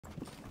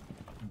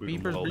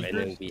Beepers, Oh, and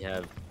then beepers. we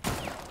have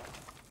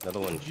another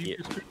one here.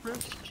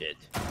 Shit.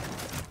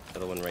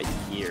 Another one right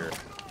here.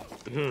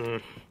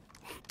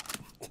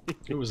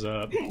 Who was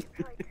that?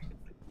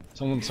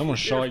 Someone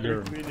shot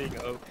your.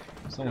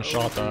 Someone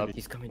shot that.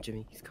 He's coming,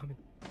 Jimmy. He's coming.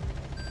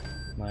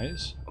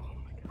 Nice.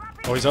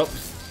 Oh, he's up.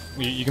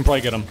 You can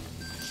probably get him.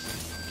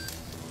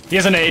 He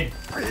has an aid.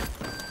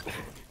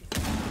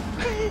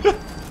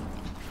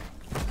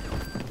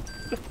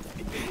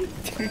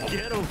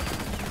 Get him.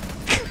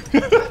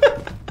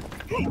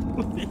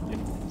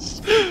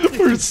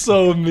 We're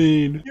so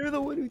mean. You're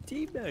the one who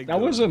teabagged. That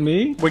wasn't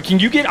me. Wait, can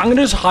you get? I'm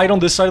gonna just hide on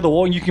this side of the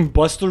wall, and you can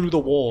bust through the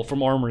wall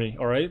from armory.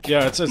 All right?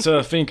 Yeah, it's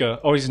a finca.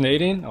 Oh, he's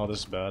nading. Oh, this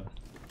is bad.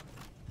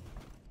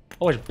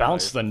 Oh, he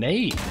bounced the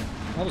nade.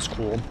 That was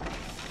cool.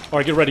 All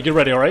right, get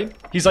ready. All right?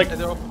 He's like,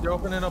 They're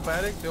opening up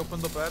attic. They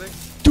opened up attic.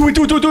 do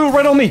it,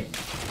 right on me.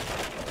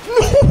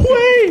 No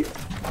way.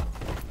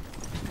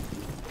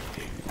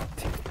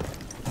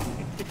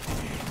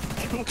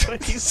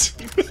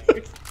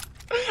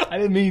 I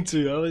didn't mean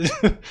to. That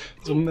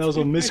was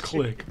a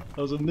misclick.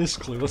 That was a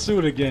misclick. Let's do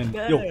it again.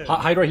 Yo,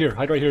 hide right here.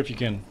 Hide right here if you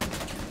can.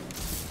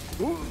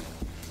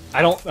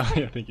 I don't.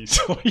 I think he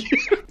saw you.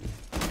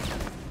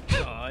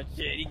 Oh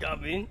shit, he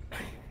got me.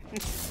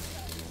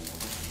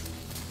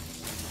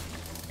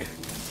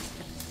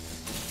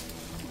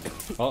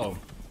 Uh-oh.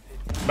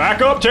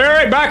 Back up,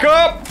 Terry! Back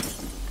up!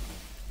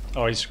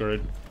 Oh, he's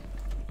screwed.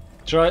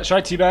 Should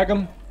I teabag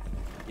him?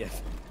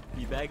 Yes.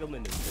 You bag him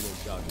and then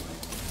shot him.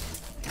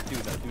 Do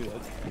that.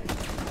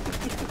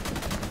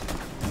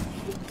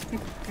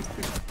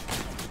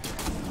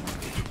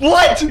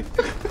 What?!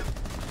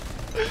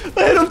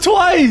 I hit him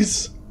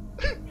twice!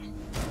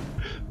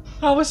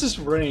 How is this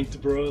ranked,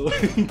 bro?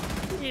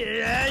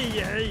 Yeah.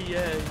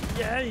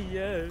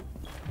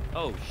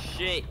 Oh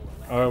shit.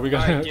 Alright, we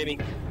Alright, Jimmy.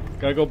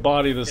 gotta go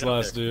body this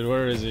last dude.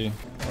 Where is he?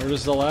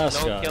 Where's the last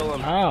Don't guy? kill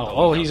him. Ow!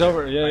 Oh, He's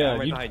over. Yeah, Right, yeah. I'm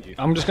right behind you.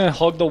 I'm just gonna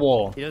hug the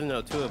wall. He doesn't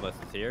know two of us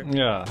is here.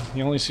 Yeah,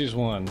 he only sees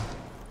one.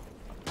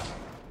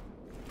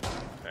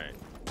 Alright.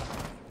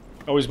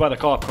 Oh, he's by the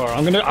cop car.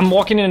 I'm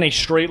walking in a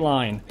straight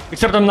line.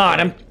 Except I'm not.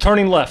 I'm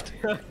turning left.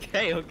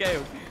 Okay.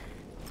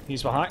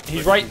 He's behind.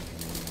 He's right.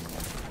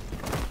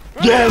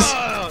 Yes!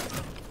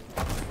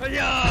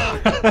 Yeah!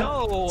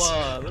 No!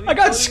 I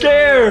got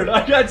scared!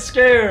 I got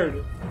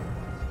scared!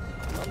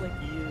 Not like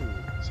you.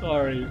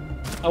 Sorry.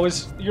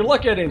 You're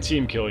lucky I didn't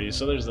team kill you,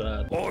 so there's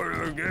that.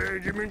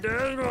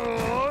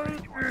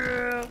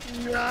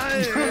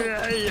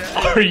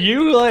 Are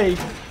you, like,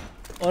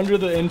 under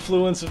the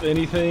influence of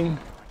anything?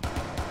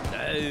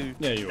 No.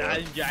 Yeah, you are.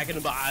 Jack in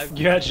the Box.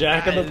 You got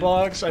Jack in the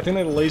Box? I think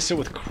they lace it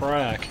with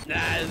crack. No.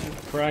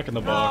 Crack in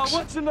the box.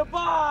 What's in the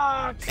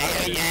box?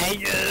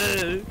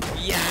 Yeah.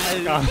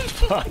 God,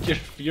 fuck,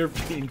 you're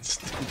being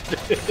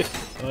stupid.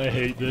 I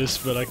hate this,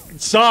 but I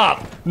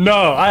stop.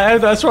 No,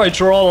 that's where I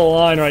draw the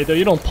line right there.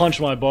 You don't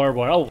punch my barbed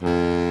wire.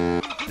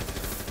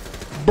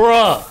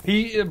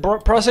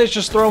 Bruh, Prostate's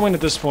just throwing at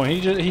this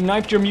point. He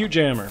knifed your mute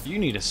jammer. You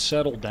need to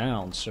settle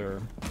down,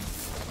 sir.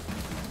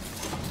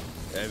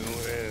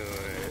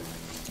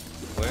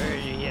 Where are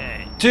you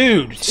at?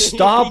 Dude,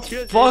 stop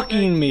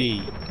fucking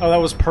me. Oh, that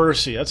was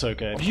Percy. That's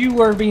okay.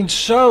 You are being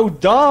so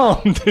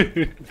dumb,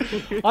 dude.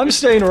 I'm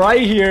staying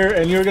right here,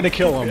 and you're gonna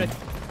kill him.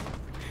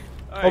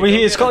 Right, Over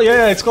here, it's close.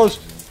 Yeah, it's close.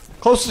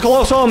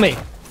 Close on me.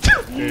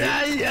 Yeah.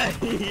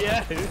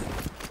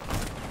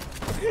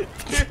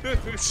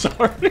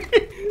 Sorry.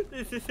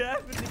 This has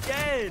happened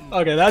again.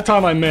 Okay, that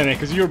time I meant it,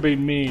 because you were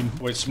being mean.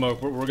 Wait,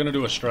 Smoke, we're gonna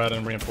do a strat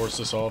and reinforce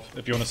this off,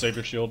 if you want to save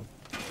your shield.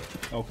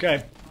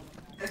 Okay.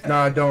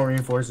 Nah, don't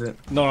reinforce it.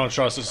 No,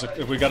 trust us.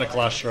 If we got a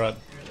clash strat,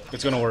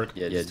 it's gonna work.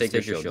 Yeah, just take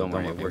your shield, don't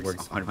worry, it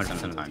works 100%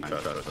 of the time,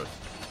 trust.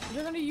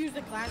 You're gonna use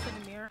the glass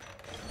in the mirror?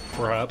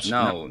 Perhaps.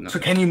 No. So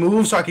can you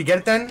move so I could get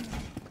it then?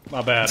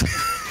 My bad.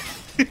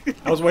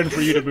 I was waiting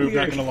for you to move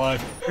back into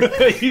life.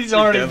 He's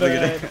already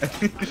bad.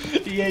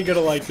 He ain't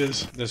gonna like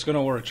this. It's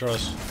gonna work,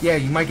 trust. Yeah,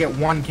 you might get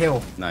one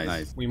kill.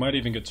 Nice. We might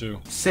even get two.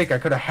 Sick, I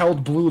could have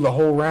held blue the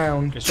whole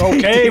round. It's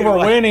okay, we're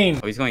winning.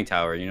 Oh, he's going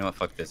tower, you know what,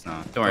 fuck this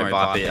now. Don't worry,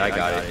 bop it, I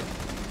got it.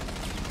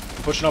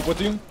 Pushing up with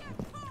you.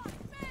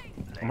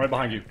 I'm right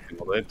behind you.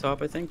 All the way up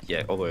top, I think?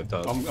 Yeah, all the way up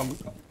top.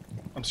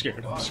 I'm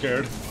scared. I'm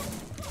scared.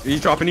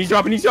 He's dropping!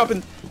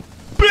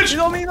 Bitch! He's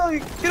on me, no!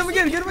 Get him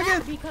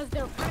again! Because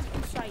they're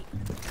fucking shite.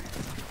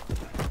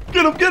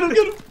 Get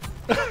him!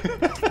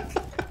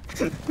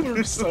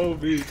 We're so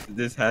beat.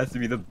 This has to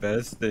be the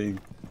best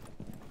thing.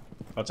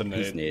 That's a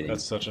nade. nading.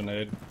 That's such a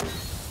nade.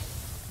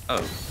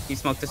 Oh, he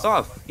smoked us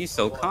off. He's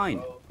so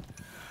kind.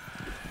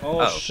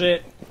 Oh,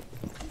 shit.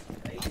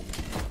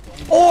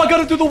 Oh, I got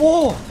it through the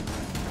wall!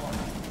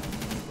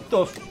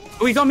 The f—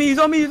 Oh, he's on me!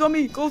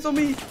 Close on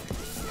me!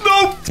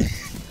 No!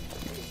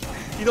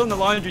 He's on the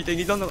laundry thing,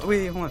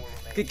 wait, hold on.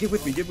 Get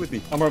with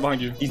me. I'm right behind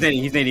you. He's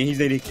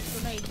nading.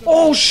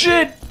 Oh,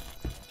 shit!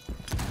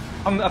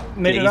 I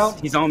made it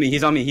out. He's on me.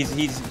 He's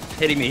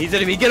hitting me.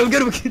 Get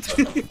him.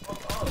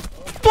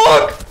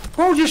 Fuck!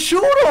 Bro, just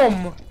shoot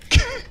him!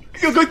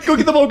 Go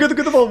get the bomb, get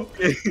the bomb!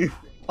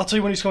 I'll tell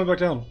you when he's coming back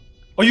down.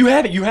 Oh, you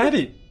have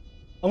it!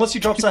 Unless he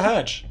drops a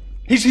hatch.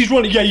 He's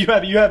running. Yeah, you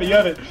have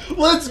it.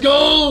 Let's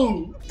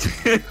go!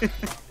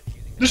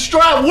 The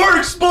strat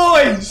works,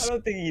 boys! I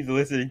don't think he's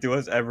listening to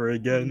us ever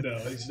again. No,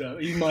 he's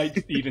not. He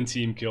might even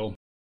team kill.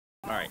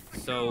 Alright,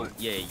 so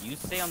yeah, you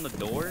stay on the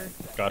door.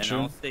 Got you.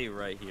 And I'll stay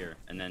right here.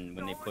 And then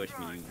when they push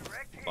me, you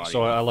body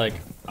So them.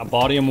 I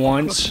body him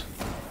once,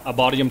 I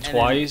body him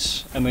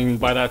twice, and then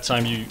by that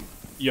time you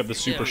have the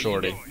super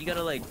shorty. You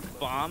gotta like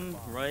bomb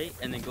right,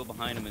 and then go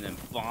behind him, and then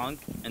bonk,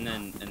 and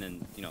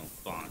then you know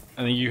bonk.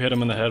 And then you hit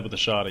him in the head with a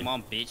shotty. Come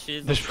on,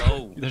 bitches, There's, let's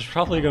go. there's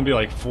probably gonna be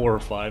like 4 or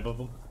 5 of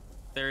them.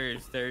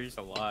 There's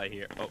a lot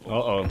here.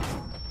 Uh-oh.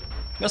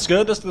 That's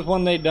good, that's the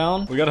one nade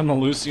down. We got him a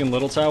Lucy and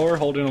Little Tower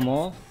holding him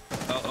off.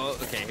 Oh,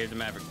 okay, here's the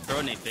Maverick. Throw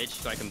a nade, bitch,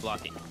 so I can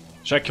block it.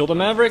 Should I kill the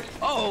Maverick?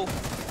 Oh!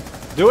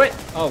 Do it?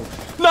 Oh.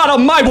 Not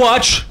on my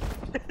watch!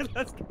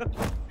 Let's go.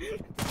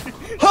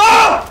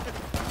 Ha!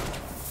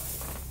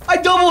 I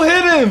double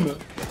hit him!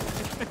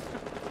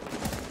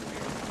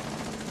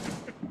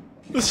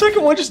 The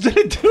second one just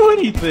didn't do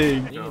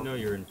anything. I need to know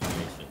your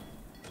information.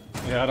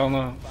 Yeah, I don't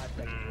know.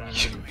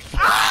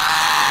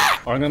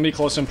 I'm gonna be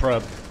close in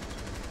prep.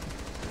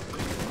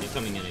 He's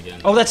coming in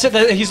again. Oh, that's it.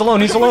 He's alone.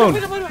 He's alone.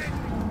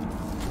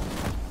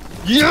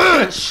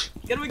 Yes!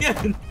 Get him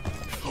again!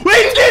 We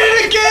did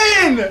it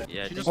again!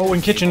 Yeah, just Oh,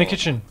 in kitchen, in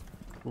kitchen.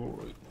 go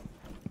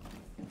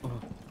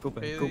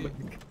back, go back.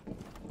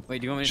 Wait,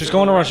 do you want me to She's throw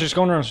going him around. She's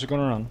going around. She's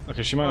going around.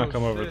 Okay, she might not Oh,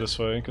 come over shit. this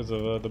way because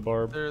of the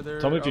barb. They're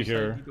Tell me if you outside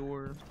hear her. the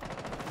door.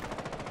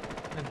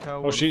 And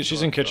tower Oh, she's in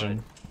outside.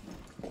 kitchen.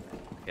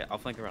 Yeah, I'll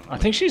flank around. I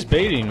think she's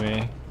baiting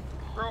me.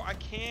 Bro, I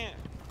can't.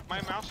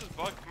 My mouse is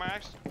bugged. I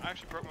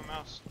actually broke my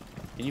mouse.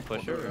 Can you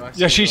push her?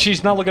 Yeah,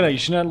 she's not looking at you.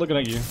 She's not looking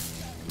at you.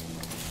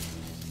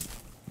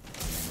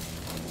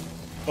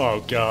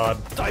 Oh God.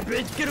 Die,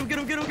 bitch! Get him! Get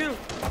him! Get him!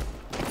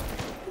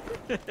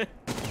 Get him!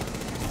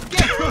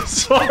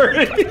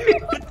 Sorry.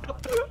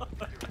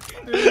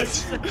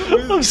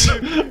 I'm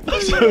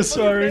so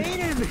sorry.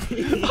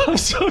 I'm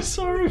so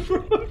sorry,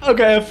 bro.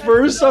 Okay, at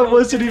first I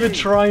wasn't even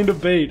trying to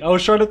bait. I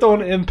was trying to throw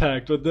an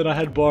impact, but then I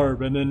had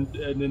barb, and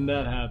then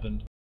that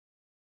happened.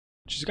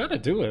 She's got to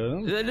do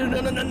it.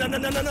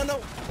 No!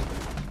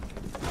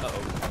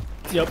 Uh-oh.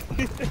 Yep.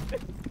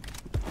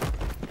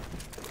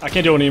 I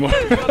can't do it anymore.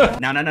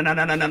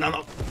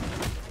 No!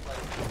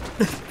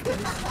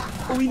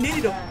 Oh, we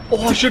need him.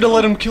 Oh, I should have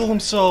let him kill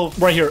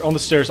himself. Right here, on the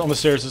stairs,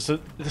 It's the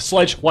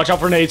sledge. Watch out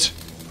for nades.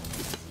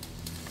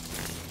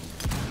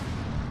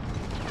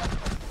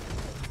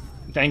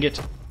 Dang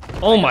it.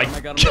 Oh my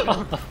gosh.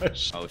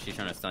 Oh, she's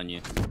trying to stun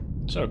you.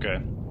 It's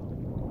okay.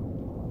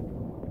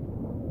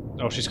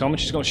 Oh, she's coming,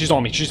 she's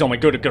on me,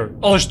 Good, good.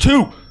 Oh, there's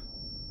 2!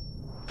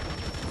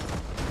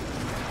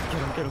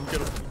 Get him!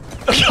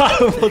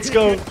 Let's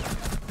go.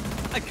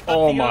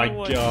 Oh the my other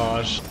one.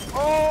 gosh.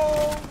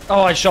 Oh,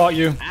 I shot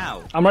you.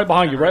 Ow. I'm right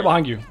behind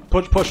you,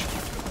 Push.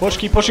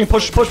 Keep pushing,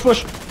 push.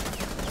 There's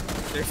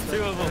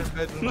 2 of them.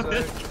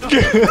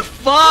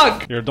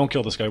 Fuck! Here, don't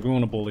kill this guy. We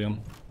want to bully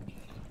him.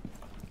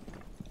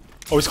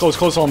 Oh, he's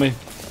close on me.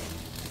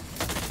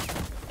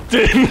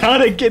 Did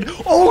not again.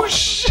 Oh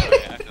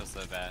shit! I feel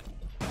so bad.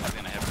 I was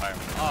gonna hit fire.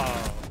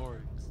 Oh,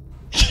 Oryx.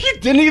 You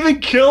didn't even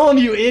kill him,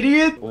 you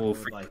idiot! Oh,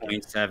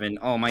 3.7.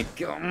 Oh my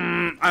god.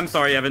 I'm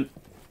sorry, Evan.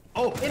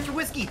 Oh, in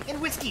whiskey!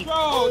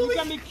 Bro, you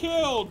got me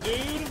killed, dude.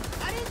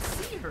 I didn't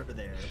see her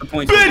there. The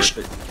points Bitch!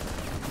 were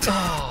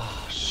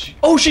worth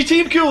Oh, she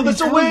team killed. That's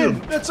a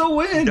win. That's a it.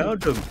 win.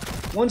 Downed him.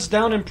 One's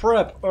down in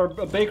prep or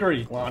a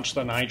bakery. Launch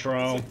the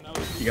nitro.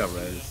 He got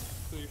res.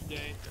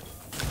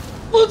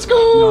 Let's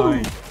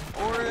go.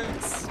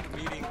 Oryx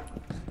meeting.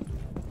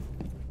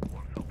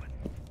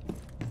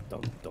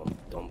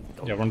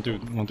 Yeah, run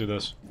through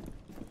this.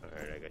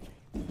 Alright, I got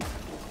you.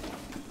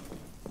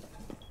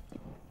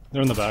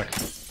 They're in the back.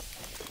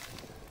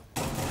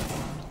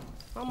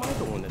 How am I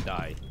the one to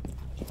die?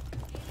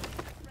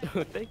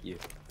 Thank you.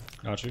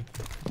 Got you.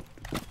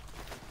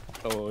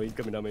 Oh, he's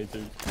coming down my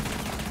turn.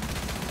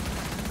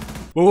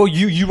 Whoa,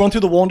 you run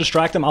through the wall and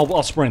distract them.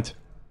 I'll sprint.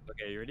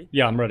 Okay, you ready?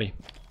 Yeah, I'm ready.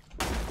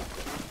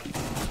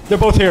 They're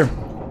both here.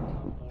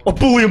 Oh,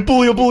 bully him!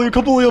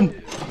 Come bully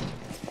him!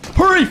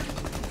 Hurry!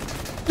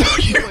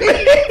 You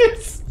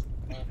missed!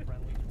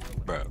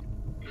 Bro.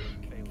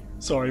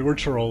 Sorry, we're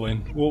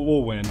trolling.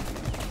 We'll win.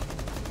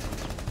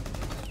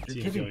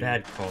 You're giving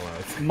bad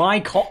callouts. My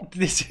call.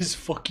 This is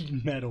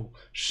fucking metal.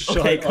 Shut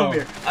Okay, up. come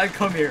here.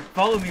 Come here.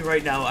 Follow me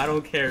right now. I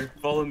don't care.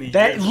 Follow me.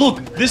 That Yes, look.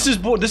 follow me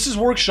right This is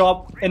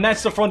workshop, and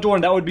that's the front door,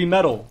 and that would be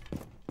metal.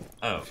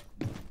 now.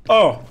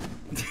 Oh.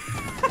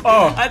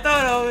 Oh. I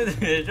thought I was.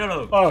 Shut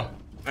up. Oh.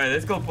 Alright,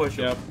 let's go push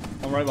him. Yep.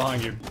 I'm right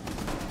behind you.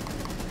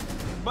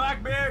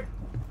 Blackbeard!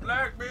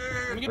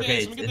 Blackbeard!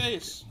 Okay, Let me get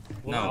this.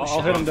 No,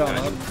 I'll hit him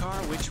down.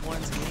 Car, which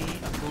one's me?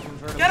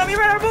 Get him, you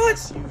ran out of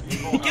bullets!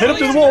 Hit him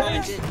through the wall!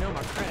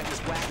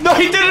 No,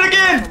 he did it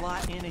again!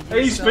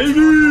 Ace,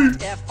 baby!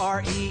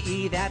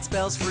 F-R-E-E, that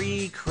spells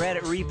free.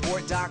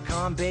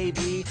 Creditreport.com,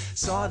 baby.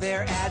 Saw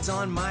their ads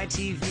on my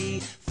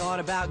TV. Thought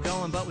about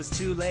going, but was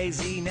too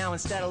lazy. Now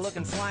instead of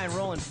looking fly and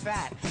rolling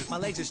fat, my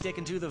legs are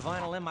sticking to the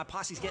vinyl and my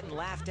posse's getting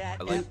laughed at.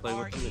 I like playing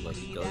with you like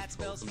he does That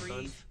spells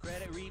free.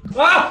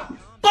 Ah!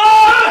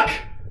 Fuck!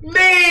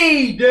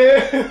 Me,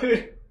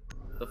 dude!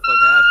 The fuck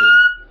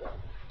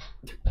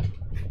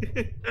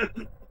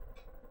happened?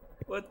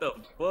 What the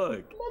fuck?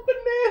 My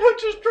banana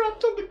just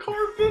dropped on the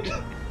carpet.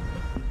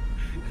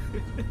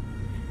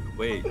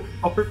 Wait.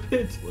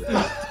 Carpet?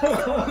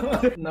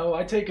 No,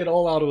 I take it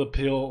all out of the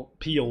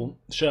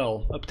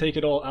shell. I take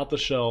it all out the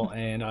shell,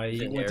 and I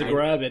went to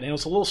grab it, and it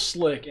was a little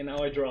slick, and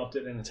now I dropped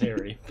it, and it's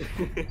hairy.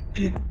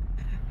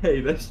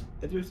 Hey, that's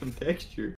there's some texture.